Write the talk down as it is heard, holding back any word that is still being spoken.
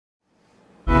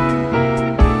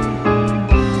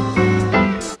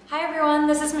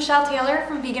Michelle Taylor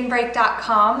from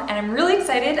VeganBreak.com, and I'm really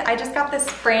excited. I just got this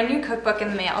brand new cookbook in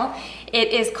the mail. It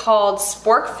is called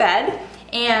Spork-Fed,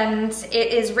 and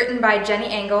it is written by Jenny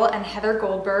Engel and Heather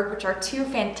Goldberg, which are two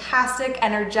fantastic,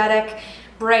 energetic,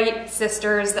 bright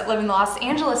sisters that live in the Los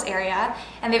Angeles area,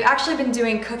 and they've actually been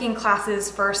doing cooking classes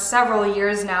for several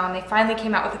years now, and they finally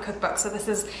came out with a cookbook, so this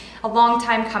is a long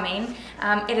time coming.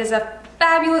 It is a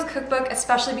fabulous cookbook,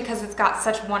 especially because it's got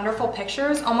such wonderful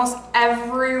pictures. Almost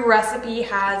every recipe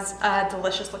has a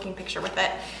delicious looking picture with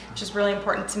it, which is really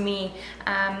important to me.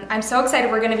 I'm so excited.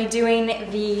 We're going to be doing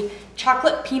the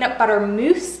chocolate peanut butter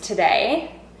mousse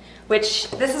today,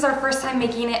 which this is our first time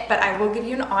making it, but I will give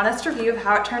you an honest review of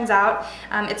how it turns out.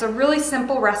 It's a really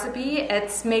simple recipe.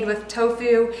 It's made with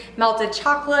tofu, melted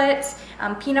chocolate,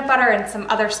 peanut butter, and some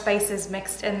other spices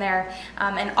mixed in there.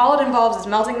 And all it involves is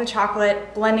melting the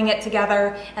chocolate, blending it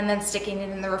together, and then sticking it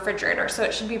in the refrigerator. So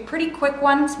it should be a pretty quick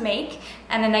one to make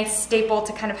and a nice staple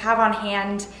to kind of have on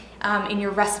hand in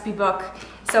your recipe book.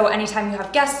 So anytime you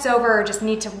have guests over or just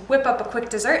need to whip up a quick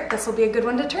dessert, this will be a good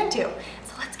one to turn to.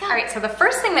 Let's go. All right, so the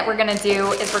first thing that we're gonna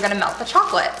do is we're gonna melt the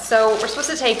chocolate. So we're supposed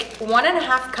to take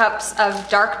 1.5 cups of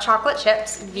dark chocolate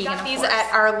chips, vegan. Got these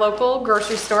at our local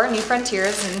grocery store, New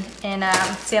Frontiers in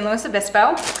San Luis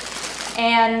Obispo.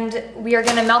 And we are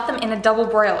gonna melt them in a double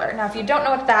broiler. Now, if you don't know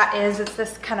what that is, it's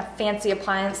this kind of fancy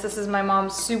appliance. This is my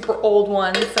mom's super old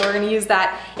one, so we're gonna use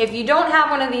that. If you don't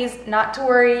have one of these, not to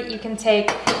worry, you can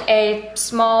take a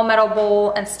small metal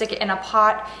bowl and stick it in a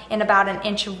pot in about 1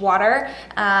 inch of water,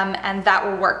 and that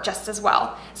will work just as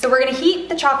well. So we're gonna heat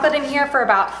the chocolate in here for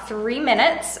about 3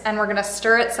 minutes, and we're gonna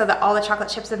stir it so that all the chocolate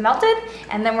chips have melted,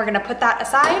 and then we're gonna put that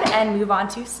aside and move on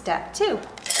to step 2.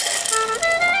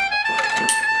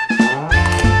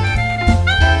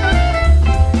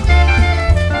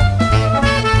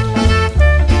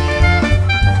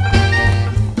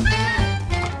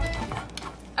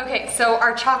 So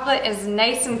our chocolate is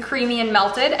nice and creamy and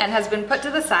melted and has been put to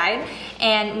the side.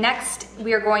 And next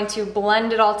we are going to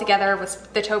blend it all together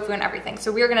with the tofu and everything.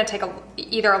 So we are gonna take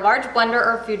either a large blender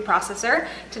or a food processor.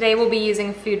 Today we'll be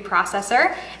using food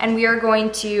processor, and we are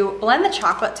going to blend the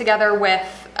chocolate together with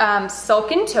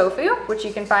silken tofu, which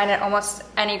you can find at almost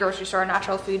any grocery store,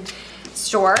 natural food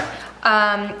store.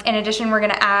 In addition, we're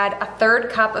gonna add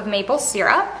 1/3 cup of maple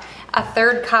syrup,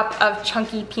 1/3 cup of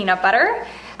chunky peanut butter,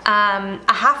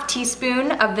 1/2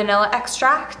 teaspoon of vanilla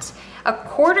extract,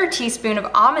 1/4 teaspoon of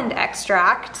almond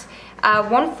extract,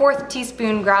 1/4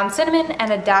 teaspoon ground cinnamon,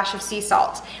 and a dash of sea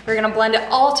salt. We're gonna blend it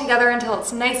all together until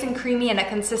it's nice and creamy and a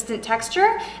consistent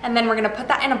texture, and then we're gonna put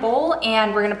that in a bowl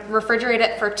and we're gonna refrigerate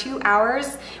it for 2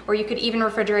 hours, or you could even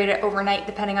refrigerate it overnight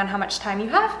depending on how much time you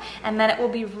have, and then it will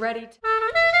be ready to...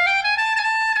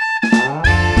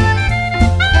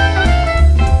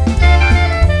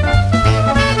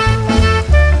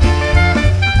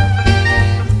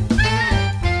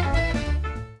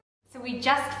 We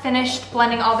just finished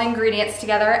blending all the ingredients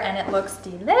together and it looks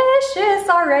delicious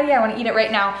already. I want to eat it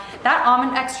right now. That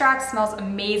almond extract smells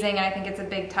amazing and I think it's a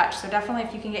big touch. So definitely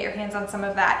if you can get your hands on some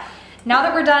of that. Now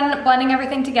that we're done blending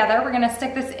everything together, we're gonna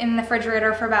stick this in the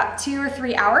refrigerator for about 2 or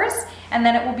 3 hours, and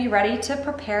then it will be ready to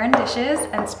prepare in dishes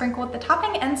and sprinkle with the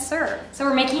topping and serve. So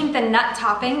we're making the nut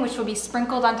topping, which will be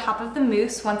sprinkled on top of the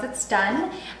mousse once it's done.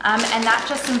 And that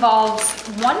just involves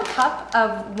 1 cup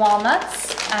of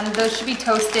walnuts, and those should be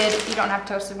toasted. If you don't have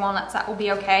toasted walnuts, that will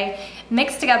be okay.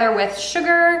 Mixed together with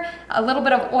sugar, a little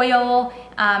bit of oil,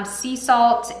 sea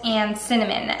salt, and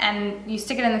cinnamon. And you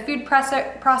stick it in the food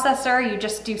processor, you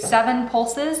just do 7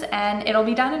 pulses and it'll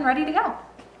be done and ready to go.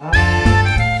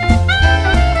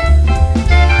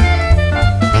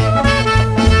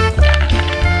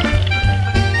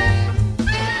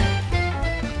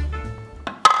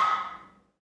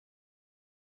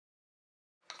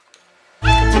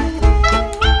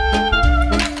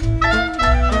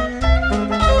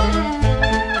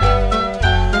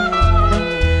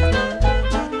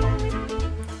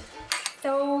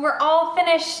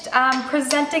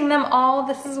 Presenting them all.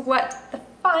 This is what the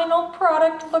final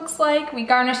product looks like. We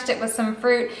garnished it with some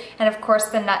fruit and of course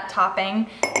the nut topping.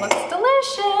 Looks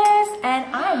delicious,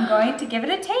 and I'm going to give it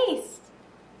a taste.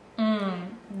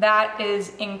 That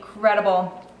is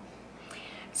incredible.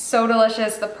 So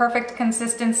delicious, the perfect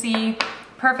consistency,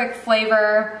 perfect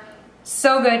flavor,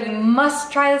 so good. You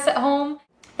must try this at home.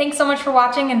 Thanks so much for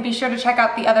watching, and be sure to check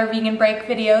out the other Vegan Break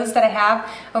videos that I have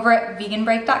over at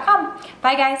VeganBreak.com.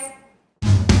 Bye guys.